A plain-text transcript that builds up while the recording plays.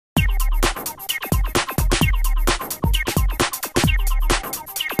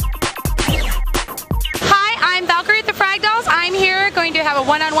going to have a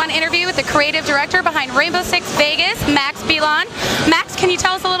one-on-one interview with the creative director behind Rainbow Six Vegas, Max Beland. Max, can you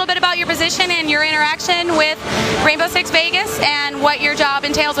tell us a little bit about your position and your interaction with Rainbow Six Vegas and what your job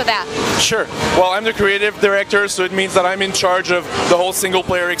entails with that? Sure. Well, I'm the creative director, so it means that I'm in charge of the whole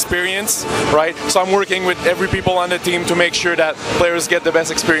single-player experience, right? So I'm working with every people on the team to make sure that players get the best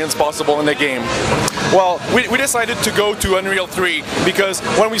experience possible in the game. Well, we decided to go to Unreal 3 because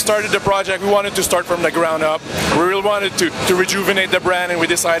when we started the project, we wanted to start from the ground up. We really wanted to rejuvenate the brand, and we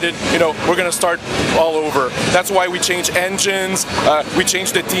decided, you know, we're going to start all over. That's why we changed engines, we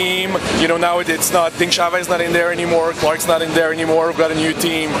changed the team. You know, now it's not, Ding Chavez not in there anymore, Clark's not in there anymore, we've got a new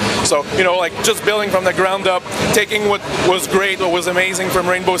team. So, you know, like just building from the ground up, taking what was great, what was amazing from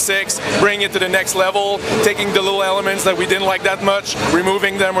Rainbow Six, bringing it to the next level, taking the little elements that we didn't like that much,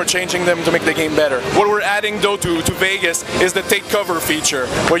 removing them or changing them to make the game better. What we're adding though to Vegas is the take cover feature,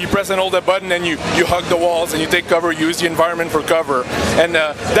 where you press and hold a button and you hug the walls and you take cover, use the environment for cover. And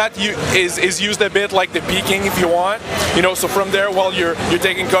that is used a bit like the peeking if you want. You know, so from there while you're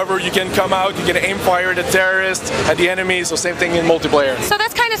taking cover, you can come out, you can aim fire at the terrorists, at the enemies, so same thing in multiplayer. So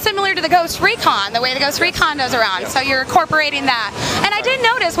that's kind of similar to the Ghost Recon, the way the Ghost Recon goes around. Yeah. So you're incorporating that. And I did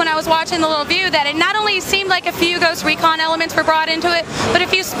notice when I was watching the little view that it not only seemed like a few Ghost Recon elements were brought into it, but a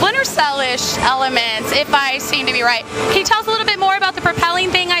few Splinter Cell-ish elements, if I seem to be right. Can you tell us a little bit more about the propelling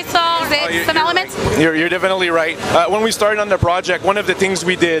thing I saw? Is it some elements? Right. You're definitely right. When we started on the project, one of the things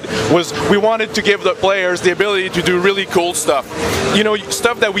we did was we wanted to give the players the ability to do really cool stuff. You know,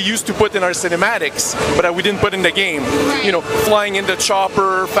 stuff that we used to put in our cinematics, but that we didn't put in the game. Right. You know, flying in the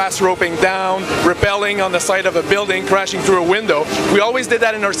chopper, fast roping down, rappelling on the side of a building, crashing through a window. We always did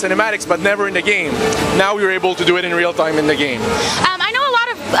that in our cinematics, but never in the game. Now we were able to do it in real time in the game. I know a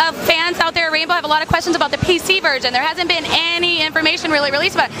lot of fans out there at Rainbow have a lot of questions about the PC version. There hasn't been any information really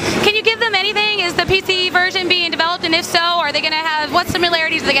released about it. Can you give them anything? Is the PC version being developed, and if so, are they going to have, what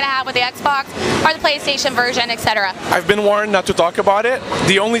similarities are they going to have with the Xbox or the PlayStation version, etc.? I've been warned not to talk about it.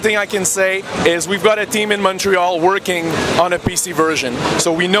 The only thing I can say is we've got a team in Montreal working on a PC version.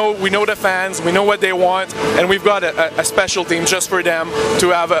 So we know the fans, we know what they want, and we've got a special team just for them to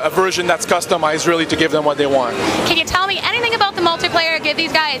have a version that's customized really to give them what they want. Can you tell me anything about the multiplayer? Give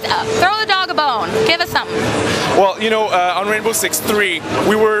these guys, throw the dog a bone. Give us something. Well, you know, on Rainbow Six 3,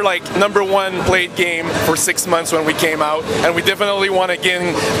 we were like #1 played game for 6 months when we came out, and we definitely want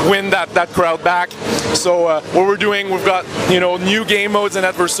to win that crowd back. So what we're doing, we've got, you know, new game modes and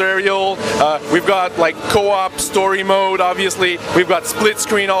adversarial. We've got like co-op story mode, obviously. We've got split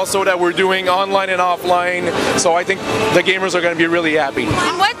screen also that we're doing online and offline. So I think the gamers are going to be really happy.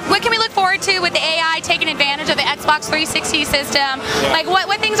 And what can we look forward to with the AI taking advantage of the Xbox 360 system? Yeah. Like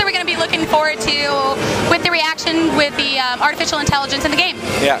what things are we going to be looking forward to with the reaction with the artificial intelligence in the game?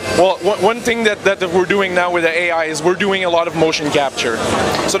 Yeah, well, one thing that we're doing now with the AI is we're doing a lot of motion capture.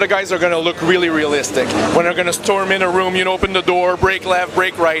 So the guys are going to look really realistic. When they're going to storm in a room, you know, open the door, break left,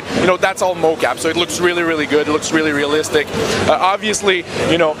 break right, you know, that's all mocap. So it looks really, really good. It looks really realistic. Obviously,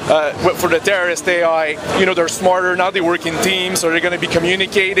 you know, for the terrorist AI, you know, they're smarter. Now they work in teams, so they're going to be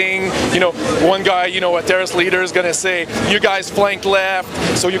communicating. You know, one guy, you know, a terrorist leader is going to say, you guys flank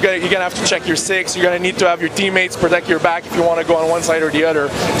left, so you're going to have to check your six. You're going to need to have your teammates protect your back if you want to go on one side or the other.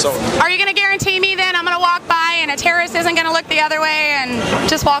 So, are you going to guarantee me then I'm going to walk by and a terrorist isn't going to look the other way and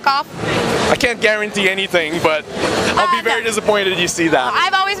just walk off? I can't guarantee anything, but I'll be very disappointed you see that.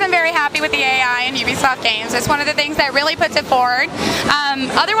 I've always been very happy with the AI in Ubisoft games. It's one of the things that really puts it forward.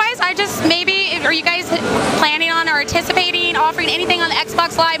 Otherwise, are you guys planning on or anticipating offering anything on the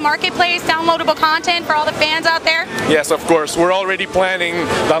Xbox Live Marketplace, downloadable content for all the fans out there? Yes, of course. We're already planning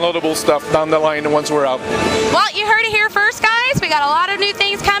downloadable stuff down the line once we're out. Well, you heard it here first, guys. We got a lot of new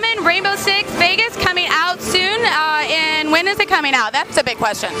things coming. Rainbow Six Vegas coming out soon. And when is it coming out? That's a big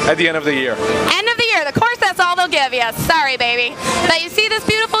question. At the end of the year. End of the year. Of course, that's all they'll give you. Sorry, baby. But you see this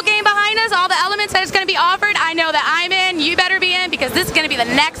beautiful game behind us, all the elements that it's going to be offered. I know that I'm in. You better be in, because this is going to be the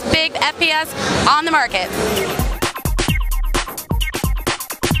next big FPS on the market.